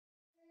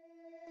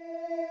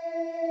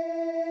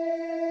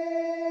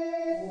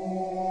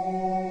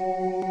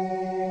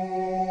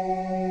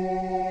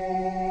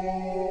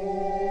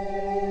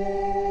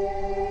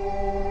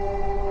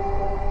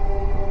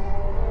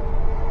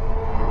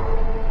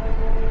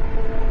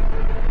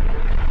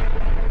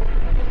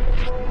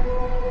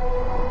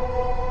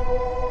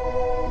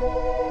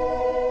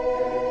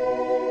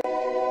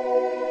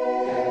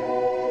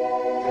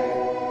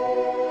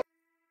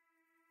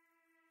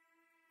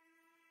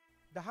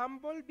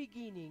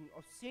training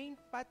of St.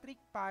 Patrick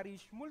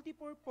Parish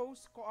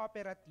Multipurpose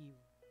Cooperative.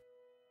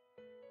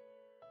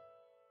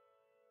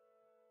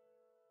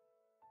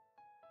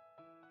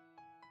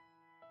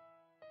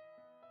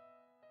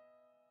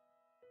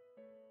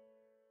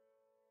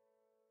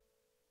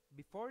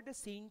 Before the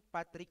St.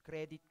 Patrick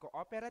Credit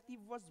Cooperative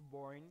was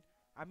born,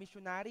 a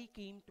missionary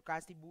came to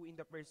Cebu in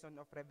the person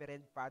of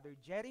Reverend Father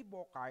Jerry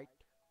Bocart,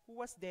 who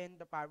was then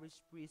the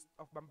parish priest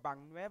of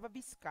Bambang Nueva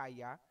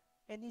Vizcaya,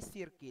 and his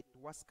circuit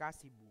was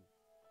Cebu.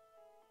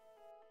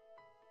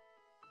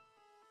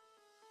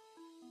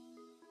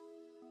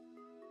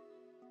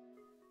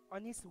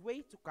 On his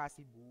way to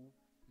Cebu,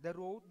 the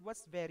road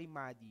was very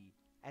muddy,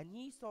 and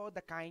he saw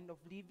the kind of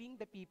living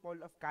the people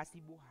of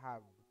Cebu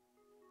have.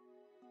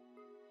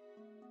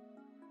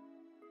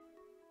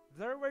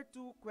 There were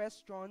two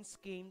questions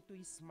came to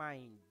his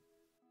mind.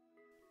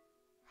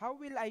 How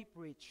will I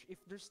preach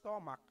if their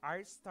stomach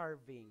are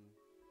starving?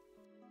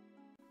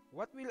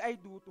 What will I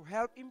do to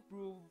help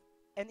improve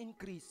and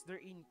increase their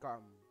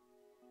income?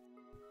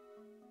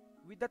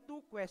 With the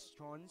two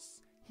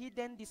questions, he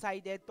then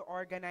decided to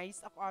organize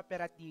a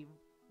cooperative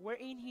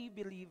wherein he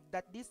believed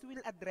that this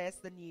will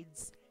address the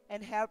needs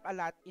and help a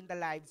lot in the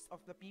lives of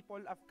the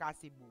people of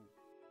Cebu.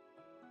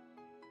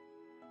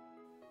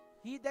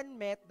 He then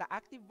met the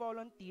active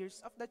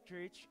volunteers of the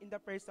church in the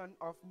person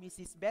of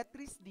Mrs.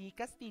 Beatriz D.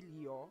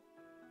 Castillo,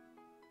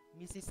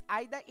 Mrs.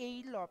 Ida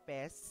A.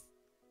 Lopez,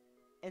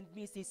 and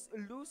Mrs.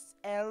 Luz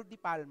L. Di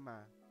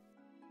Palma.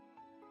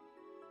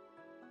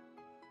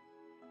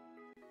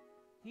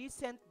 He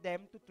sent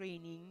them to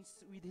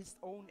trainings with his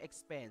own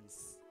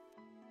expense.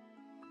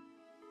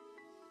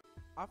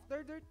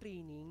 After their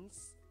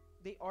trainings,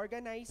 they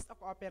organized a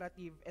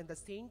cooperative, and the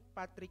St.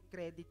 Patrick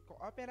Credit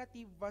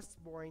Cooperative was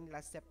born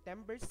last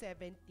September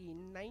 17,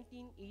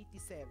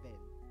 1987.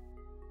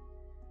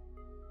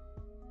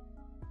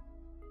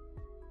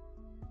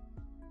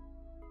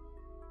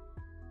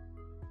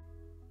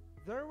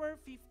 There were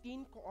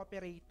 15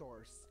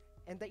 cooperators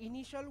and the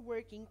initial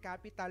working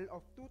capital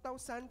of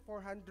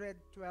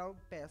 2,412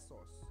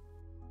 pesos.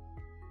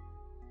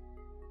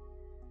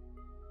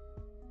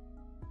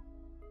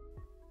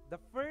 The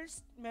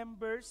first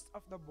members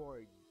of the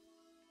board: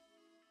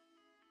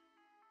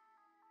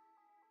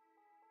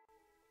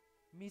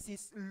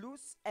 Mrs.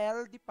 Luz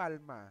L. Di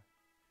Palma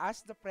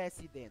as the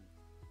president,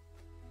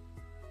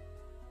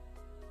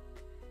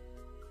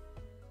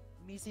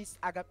 Mrs.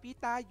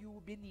 Agapita U.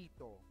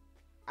 Benito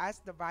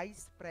as the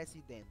vice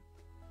president,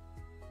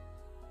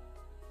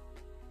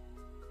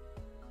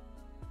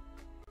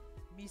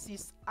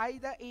 Mrs.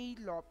 Ida A.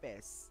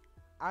 Lopez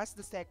as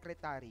the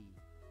secretary,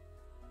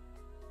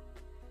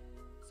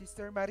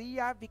 Sister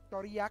Maria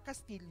Victoria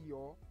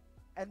Castillo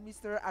and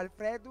Mr.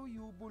 Alfredo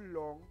U.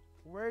 Bulong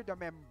were the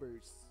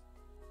members.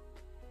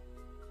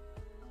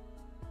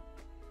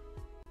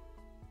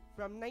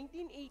 From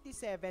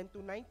 1987 to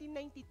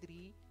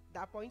 1993, the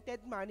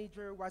appointed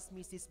manager was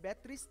Mrs.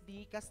 Beatriz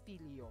D.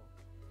 Castillo.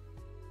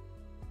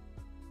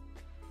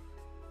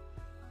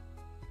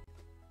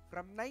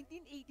 From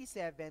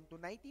 1987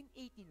 to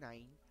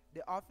 1989,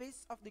 the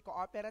office of the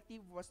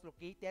cooperative was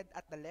located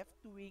at the left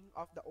wing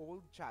of the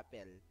old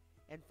chapel,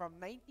 and from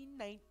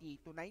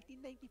 1990 to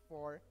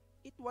 1994,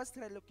 it was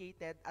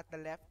relocated at the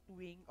left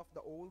wing of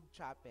the old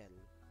chapel.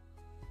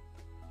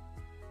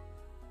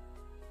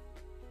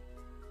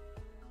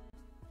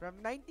 From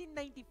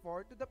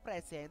 1994 to the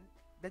present,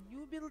 the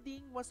new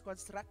building was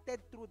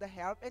constructed through the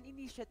help and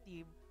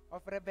initiative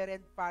of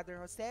Reverend Father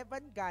Jose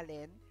Van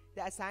Galen,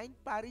 the assigned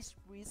parish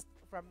priest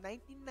from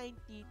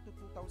 1990 to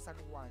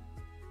 2001.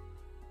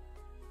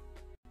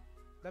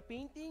 The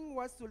painting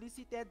was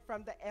solicited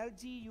from the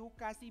LGU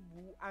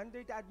Cebu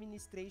under the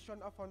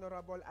administration of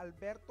Honorable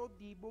Alberto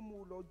D.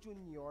 Bumulo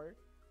Jr.,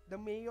 the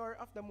mayor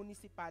of the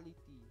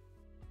municipality.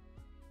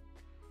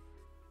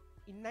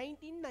 In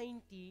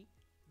 1990,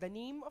 the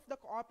name of the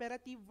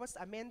cooperative was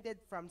amended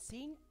from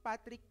St.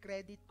 Patrick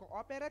Credit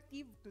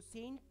Cooperative to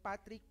St.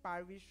 Patrick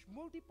Parish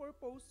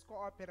Multipurpose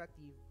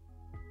Cooperative.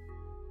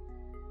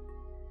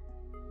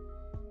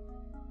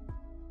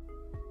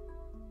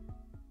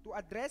 To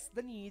address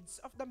the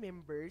needs of the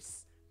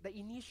members, the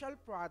initial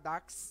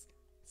products,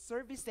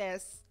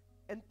 services,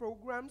 and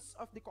programs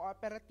of the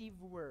cooperative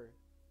were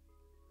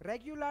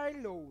regular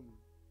loan,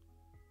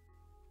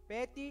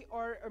 petty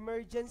or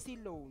emergency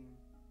loan,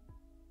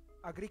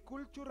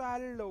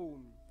 agricultural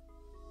loan,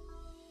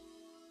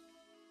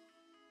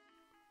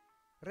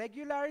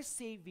 regular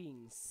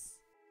savings,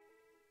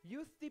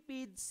 youth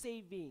tipid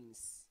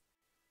savings,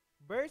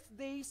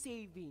 birthday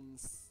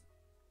savings,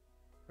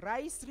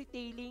 rice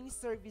retailing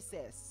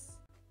services,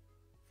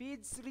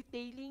 feeds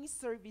retailing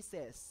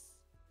services,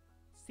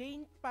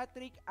 St.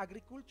 Patrick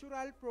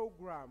Agricultural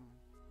Program,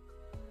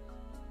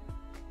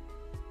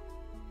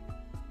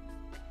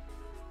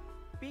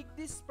 pig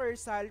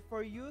dispersal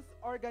for youth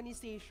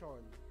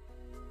organization.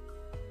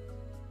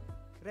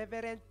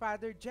 Reverend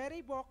Father Jerry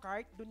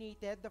Bocart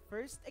donated the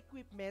first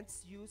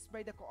equipments used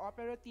by the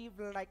cooperative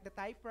like the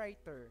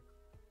typewriter,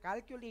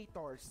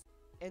 calculators,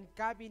 and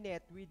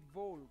cabinet with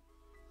vault.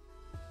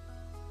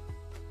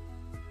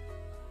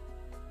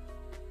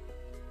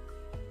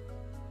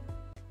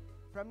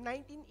 From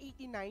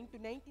 1989 to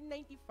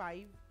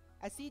 1995,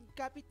 a seed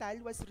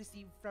capital was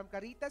received from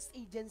Caritas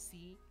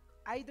Agency,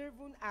 Eider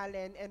Van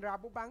Allen and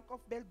Rabobank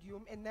of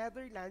Belgium and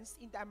Netherlands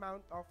in the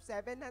amount of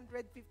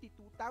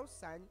 752,606.10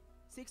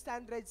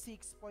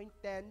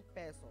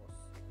 pesos.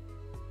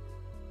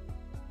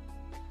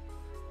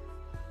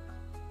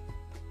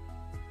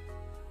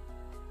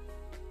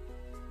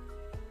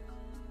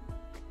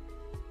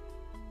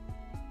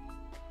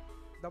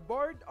 The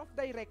Board of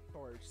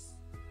Directors.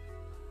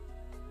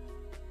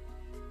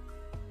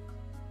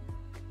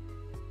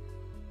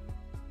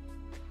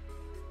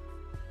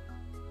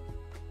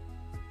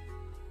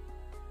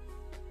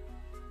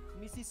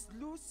 Mrs.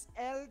 Luz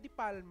L. Di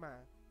Palma,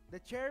 the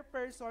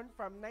chairperson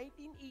from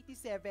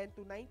 1987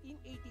 to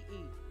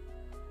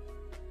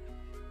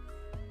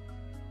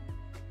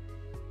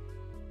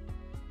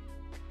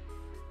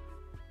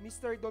 1988.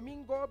 Mr.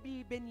 Domingo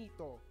B.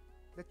 Benito,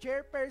 the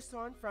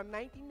chairperson from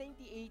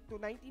 1998 to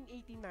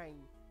 1989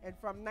 and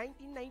from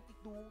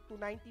 1992 to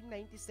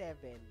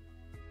 1997.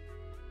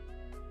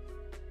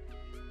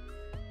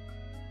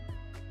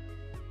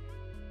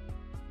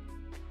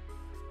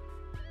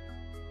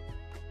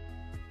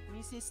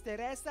 Mrs.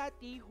 Teresa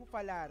T.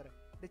 Hufalar,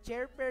 the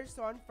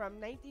chairperson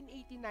from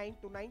 1989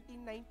 to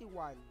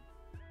 1991.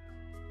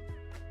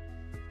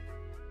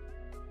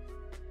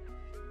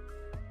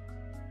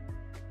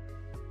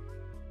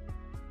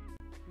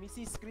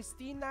 Mrs.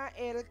 Cristina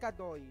L.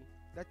 Cadoy,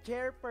 the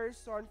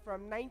chairperson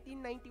from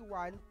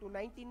 1991 to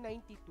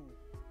 1992.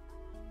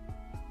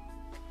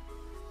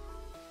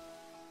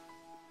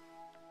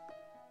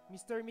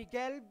 Mr.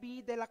 Miguel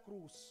B. de la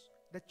Cruz,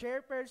 the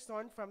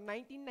chairperson from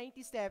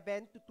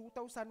 1997 to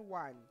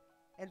 2001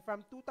 and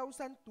from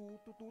 2002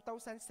 to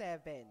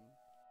 2007.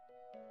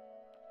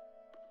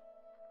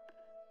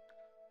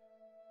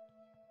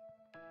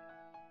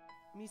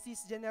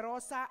 Mrs.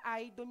 Generosa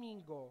I.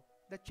 Domingo,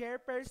 the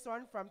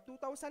chairperson from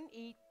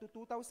 2008 to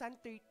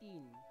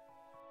 2013.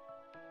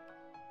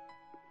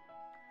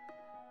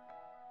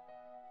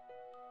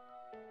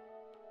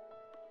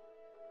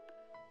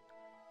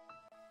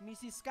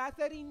 Mrs.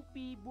 Catherine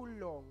P.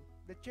 Bulong,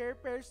 the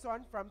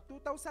chairperson from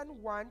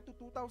 2001 to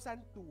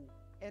 2002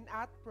 and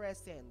at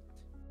present.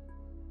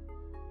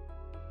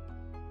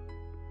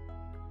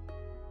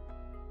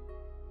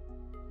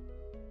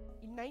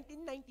 In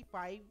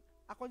 1995,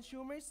 a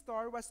consumer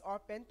store was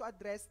opened to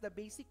address the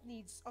basic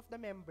needs of the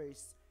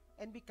members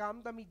and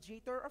become the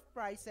mediator of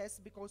prices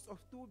because of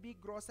two big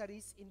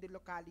groceries in the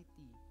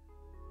locality.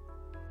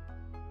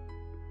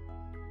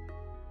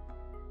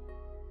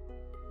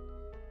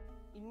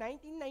 In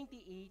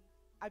 1998,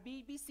 a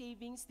baby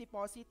savings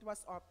deposit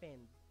was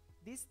opened.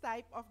 This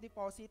type of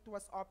deposit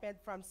was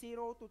opened from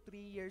 0 to 3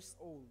 years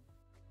old.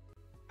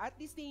 At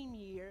the same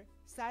year,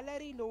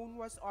 salary loan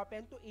was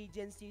opened to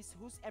agencies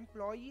whose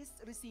employees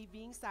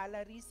receiving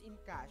salaries in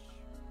cash.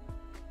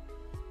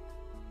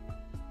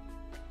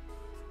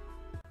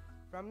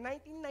 From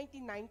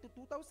 1999 to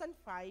 2005,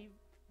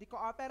 the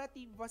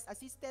cooperative was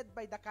assisted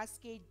by the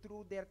Cascade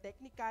through their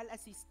technical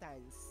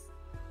assistance.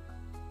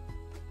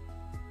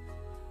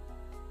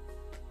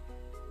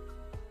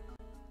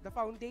 The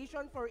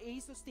Foundation for a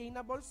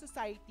Sustainable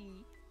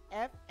Society,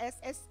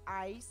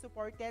 FSSI,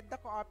 supported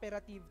the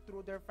cooperative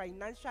through their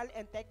financial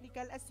and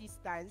technical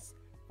assistance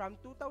from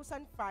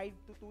 2005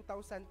 to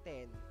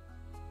 2010.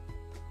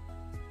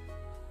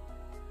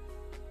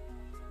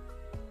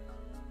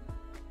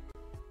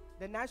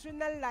 The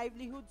National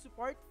Livelihood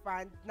Support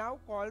Fund, now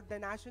called the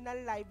National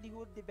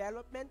Livelihood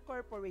Development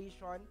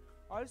Corporation,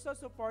 also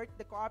support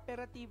the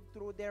cooperative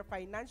through their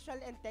financial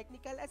and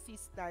technical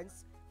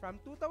assistance from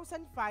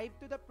 2005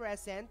 to the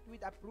present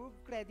with approved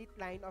credit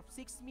line of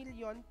 6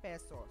 million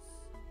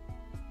pesos.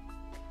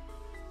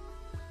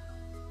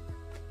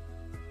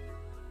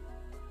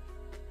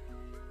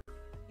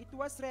 It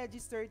was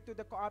registered to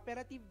the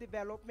Cooperative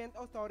Development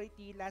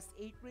Authority last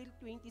April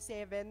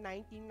 27,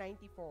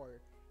 1994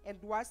 and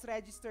was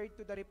registered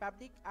to the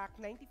Republic Act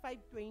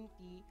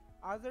 9520,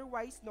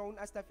 otherwise known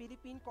as the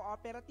Philippine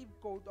Cooperative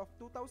Code of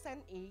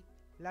 2008,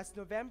 last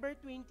November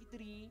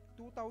 23,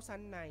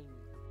 2009.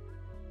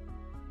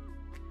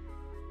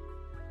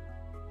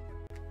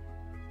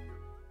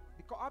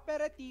 The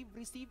cooperative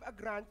received a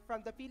grant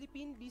from the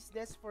Philippine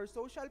Business for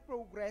Social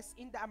Progress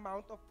in the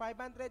amount of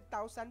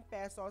 500,000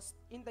 pesos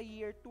in the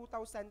year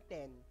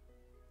 2010.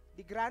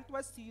 The grant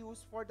was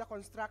used for the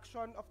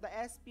construction of the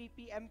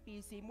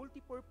sppmpc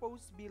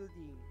multipurpose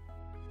building.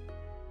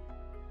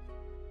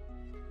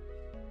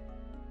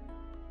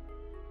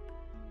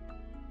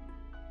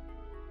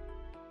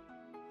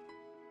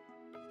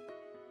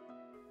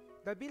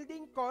 The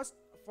building cost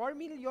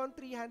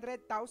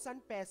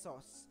 4,300,000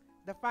 pesos.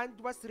 The fund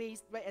was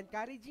raised by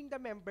encouraging the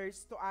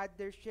members to add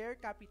their share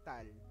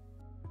capital.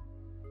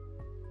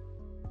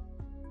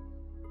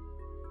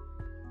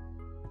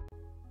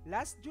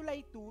 Last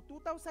July 2,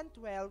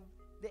 2012,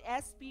 the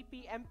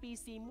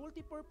sppmpc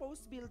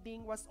multipurpose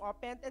building was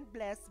opened and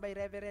blessed by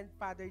Reverend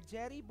Father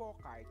Jerry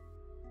Bocart.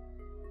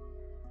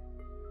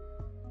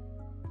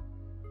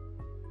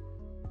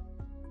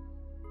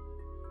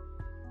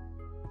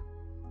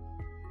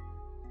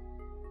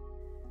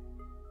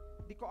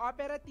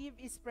 cooperative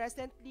is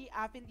presently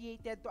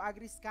affiliated to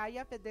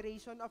Agriskaya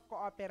Federation of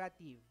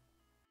Cooperative,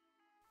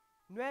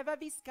 Nueva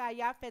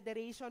Vizcaya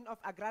Federation of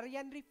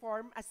Agrarian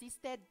Reform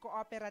Assisted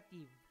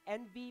Cooperative,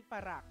 NV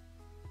Parac,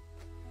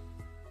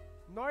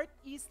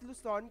 Northeast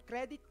Luzon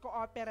Credit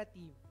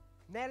Cooperative,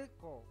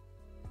 NELCO,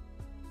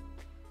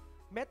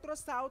 Metro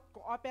South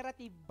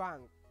Cooperative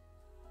Bank,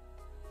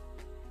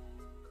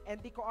 and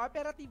the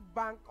Cooperative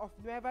Bank of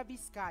Nueva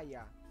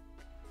Vizcaya.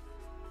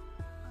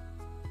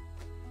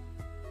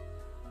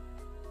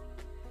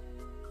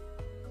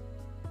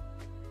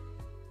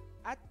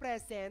 At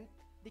present,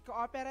 the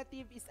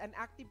cooperative is an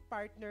active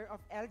partner of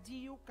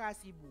LGU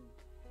Kasibu,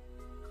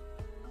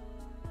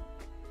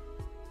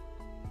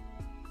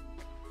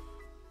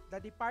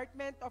 the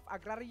Department of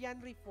Agrarian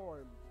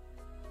Reform,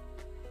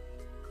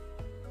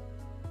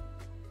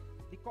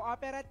 the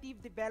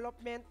Cooperative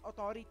Development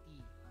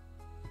Authority,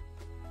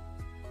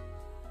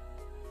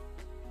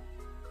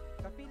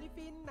 the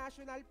Philippine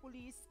National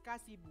Police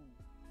Kasibu,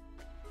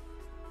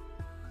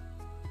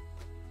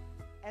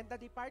 and the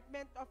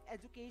Department of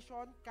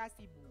Education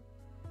Kasibu.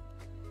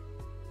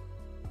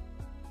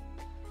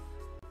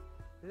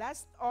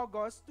 Last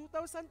August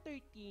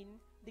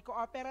 2013, the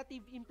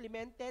cooperative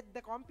implemented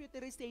the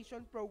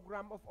computerization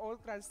program of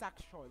all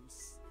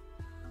transactions.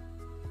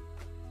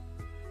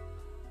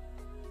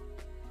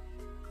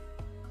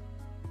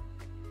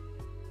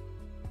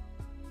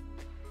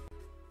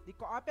 The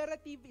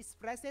cooperative is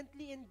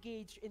presently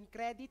engaged in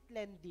credit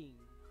lending,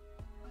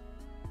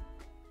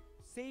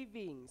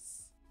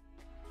 savings,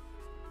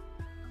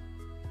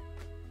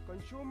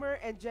 consumer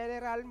and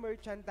general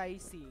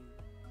merchandising,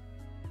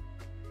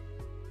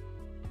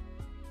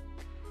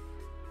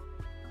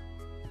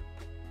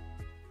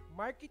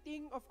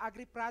 marketing of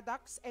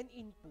agri-products and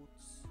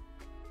inputs,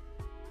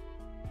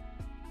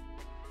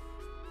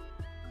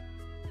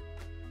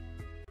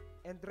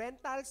 and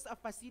rentals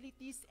of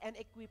facilities and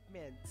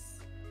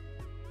equipments.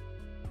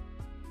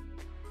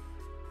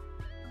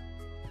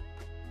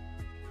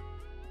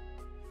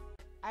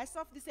 As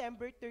of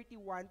December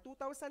 31,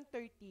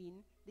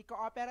 2013, the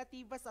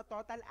cooperative has a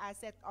total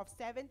asset of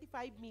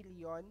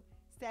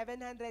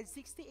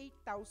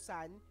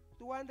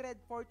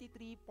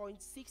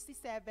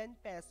 75,768,243.67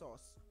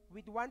 pesos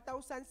with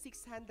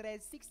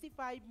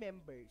 1,665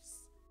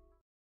 members.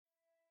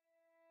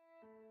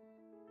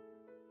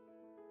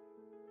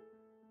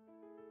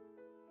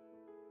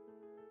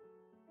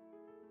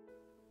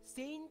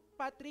 St.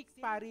 Patrick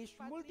Parish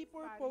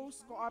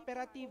Multipurpose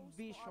Cooperative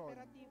Vision.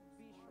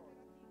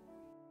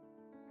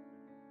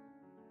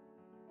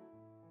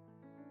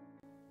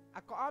 A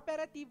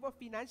cooperative of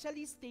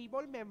financially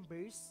stable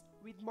members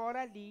with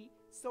morally,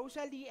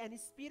 socially, and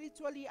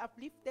spiritually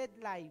uplifted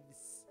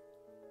lives.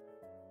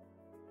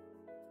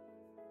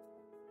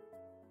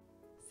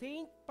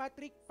 St.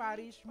 Patrick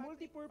Parish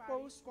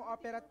Multipurpose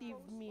Cooperative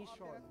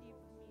Mission.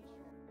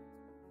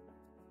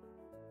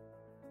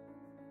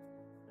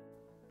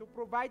 To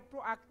provide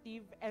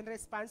proactive and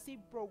responsive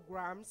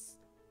programs,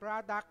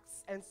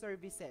 products, and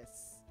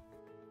services.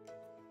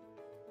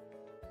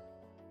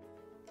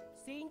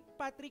 St.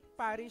 Patrick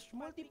Parish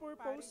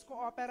Multipurpose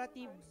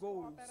Cooperative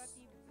Goals.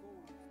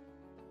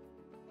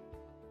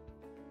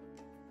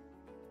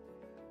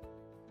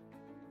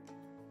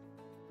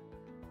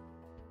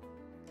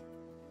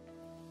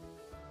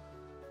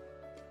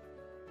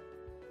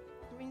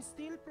 To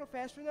instill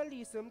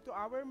professionalism to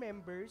our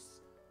members,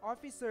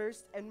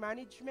 officers, and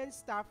management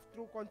staff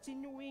through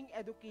continuing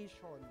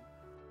education.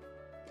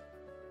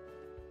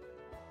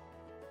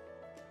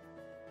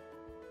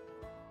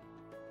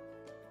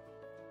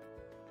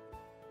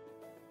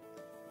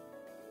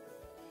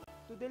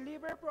 To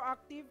deliver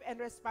proactive and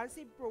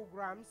responsive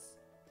programs,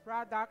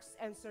 products,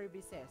 and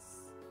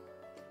services.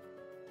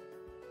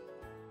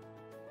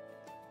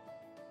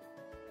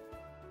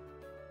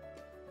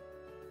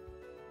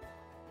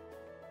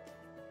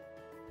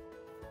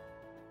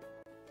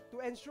 To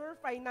ensure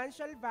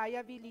financial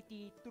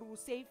viability through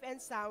safe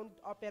and sound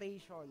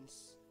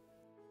operations.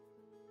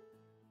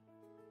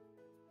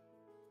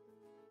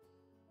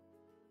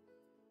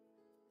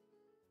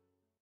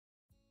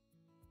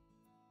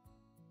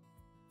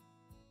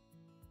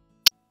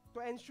 To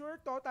ensure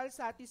total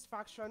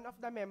satisfaction of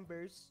the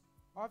members,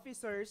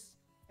 officers,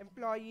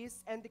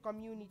 employees, and the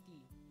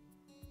community.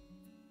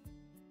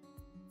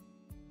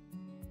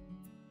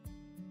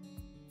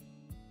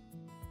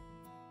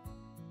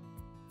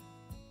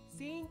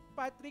 St.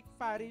 Patrick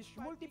Parish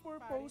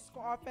Multipurpose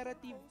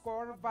Cooperative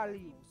Core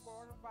Values.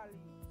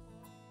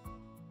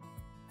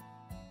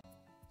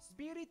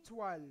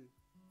 Spiritual,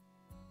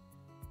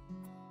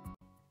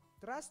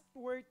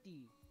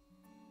 trustworthy,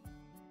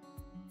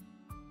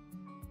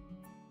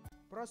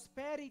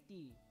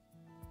 prosperity,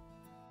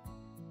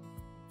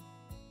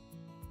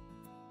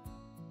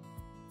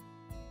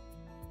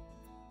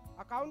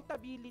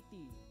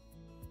 accountability,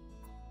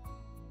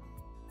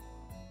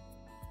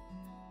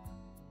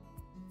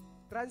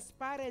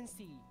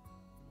 transparency,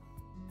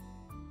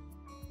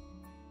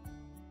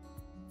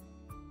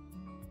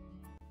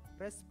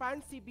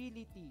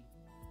 responsibility,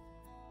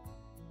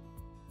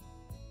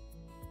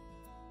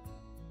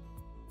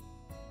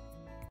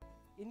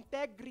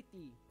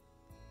 integrity,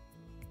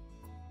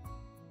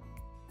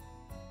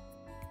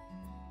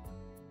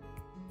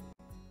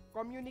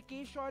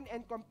 communication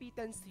and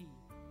competency,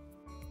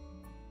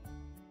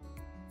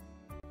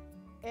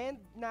 and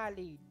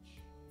knowledge.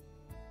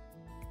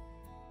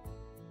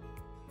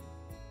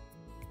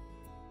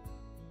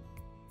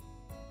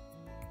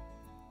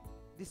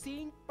 The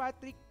St.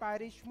 Patrick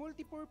Parish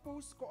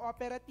Multipurpose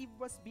Cooperative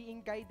was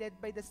being guided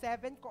by the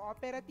 7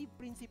 cooperative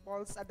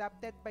principles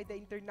adopted by the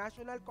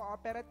International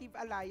Cooperative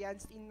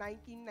Alliance in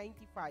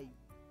 1995.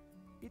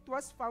 It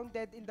was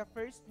founded in the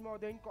first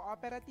modern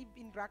cooperative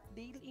in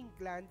Rockdale,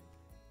 England,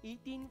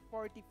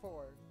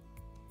 1844.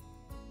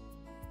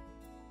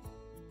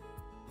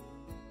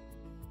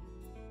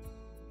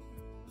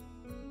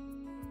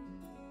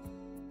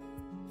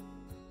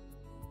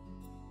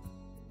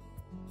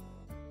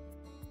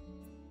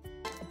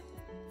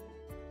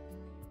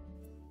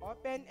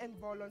 Open and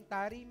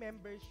voluntary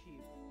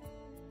membership.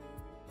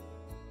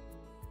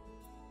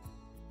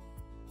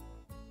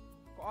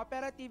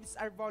 Cooperatives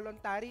are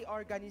voluntary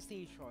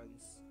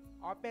organizations,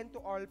 open to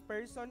all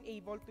persons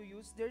able to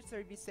use their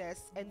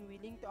services and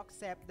willing to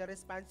accept the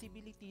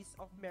responsibilities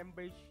of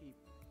membership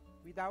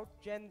without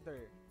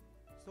gender,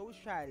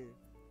 social,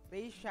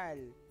 racial,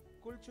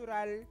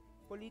 cultural,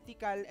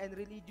 political, and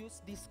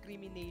religious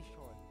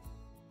discrimination.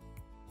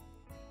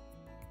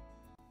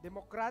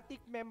 Democratic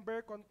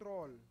member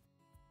control.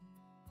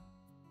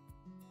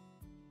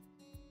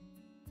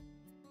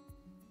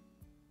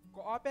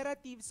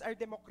 Cooperatives are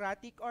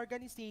democratic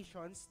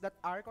organizations that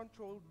are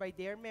controlled by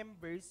their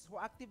members who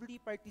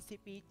actively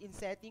participate in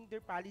setting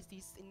their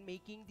policies and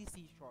making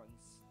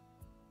decisions.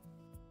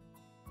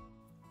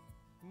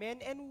 Men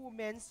and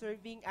women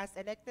serving as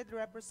elected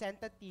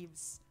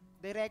representatives,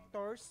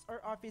 directors,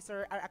 or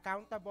officers are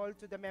accountable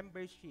to the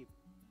membership.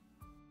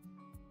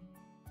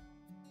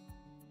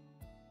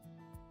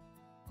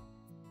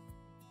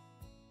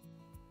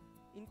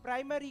 In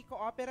primary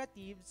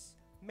cooperatives,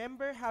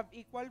 members have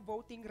equal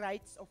voting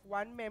rights of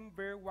one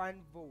member, one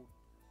vote.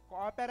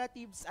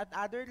 Cooperatives at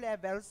other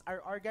levels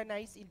are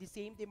organized in the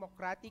same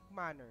democratic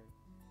manner.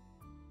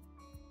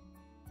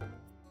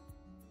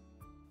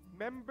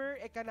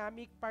 Member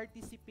economic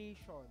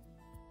participation.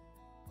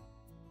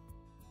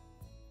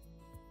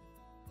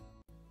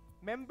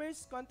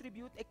 Members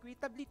contribute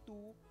equitably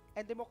to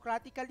and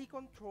democratically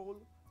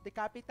control the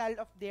capital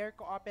of their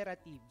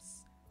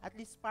cooperatives. At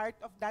least part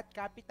of that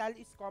capital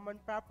is common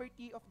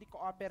property of the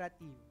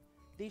cooperative.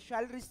 They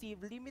shall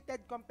receive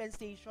limited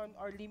compensation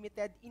or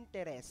limited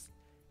interest,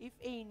 if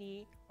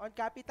any, on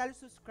capital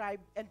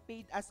subscribed and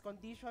paid as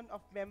condition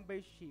of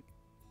membership.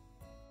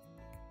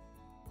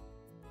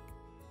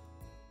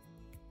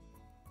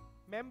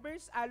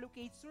 Members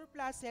allocate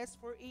surpluses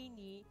for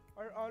any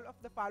or all of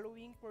the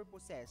following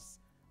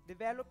purposes: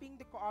 developing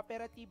the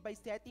cooperative by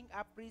setting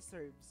up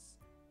reserves,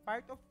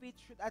 part of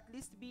which should at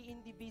least be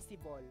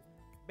indivisible,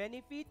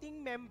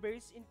 benefiting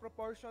members in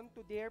proportion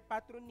to their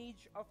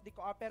patronage of the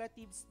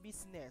cooperative's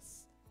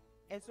business,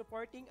 and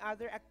supporting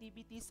other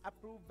activities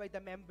approved by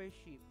the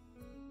membership.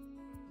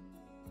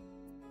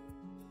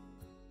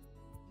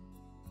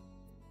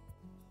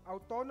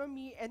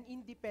 Autonomy and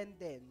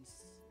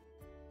independence.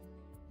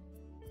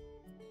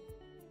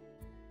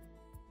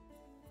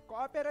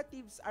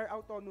 Cooperatives are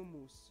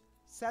autonomous,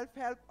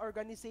 self-help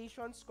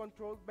organizations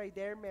controlled by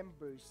their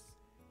members.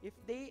 If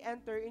they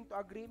enter into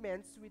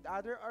agreements with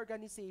other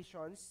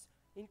organizations,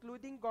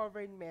 including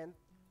government,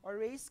 or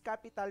raise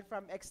capital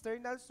from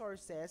external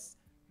sources,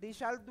 they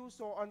shall do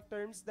so on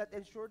terms that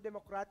ensure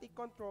democratic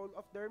control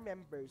of their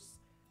members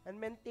and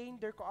maintain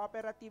their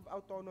cooperative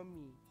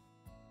autonomy.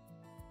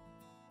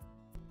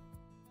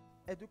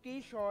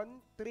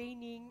 Education,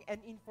 training, and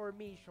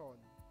information.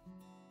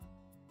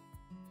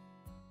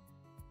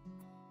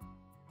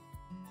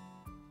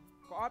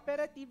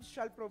 Cooperatives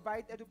shall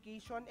provide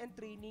education and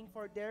training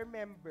for their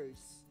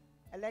members,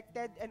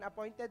 elected and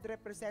appointed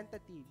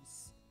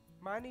representatives,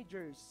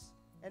 managers,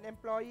 and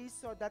employees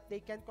so that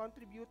they can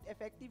contribute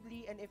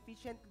effectively and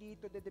efficiently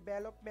to the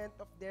development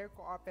of their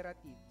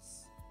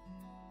cooperatives.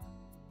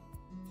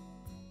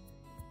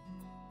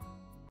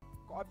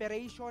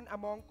 Cooperation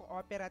among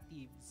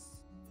cooperatives.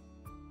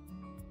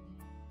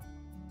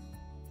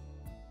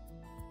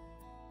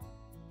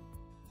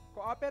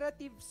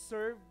 Cooperatives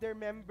serve their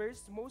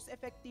members most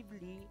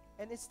effectively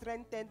and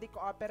strengthen the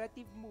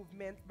cooperative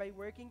movement by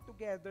working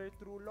together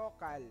through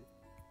local,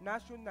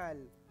 national,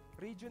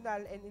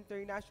 regional, and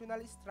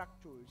international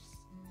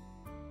structures.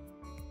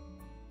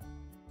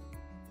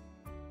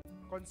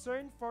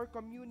 Concern for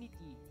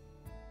community.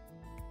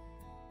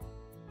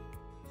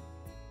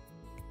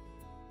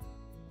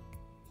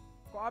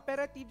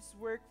 Cooperatives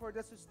work for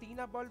the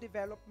sustainable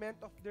development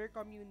of their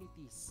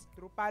communities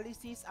through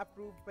policies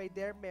approved by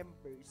their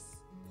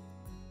members.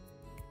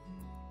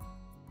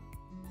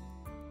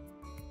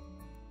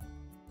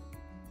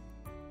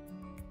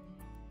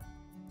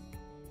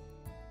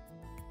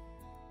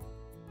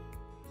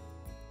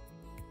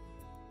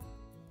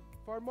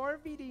 For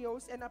more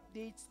videos and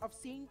updates of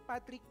St.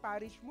 Patrick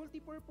Parish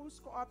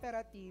Multipurpose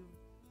Cooperative,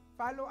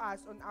 follow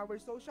us on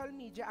our social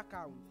media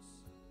accounts.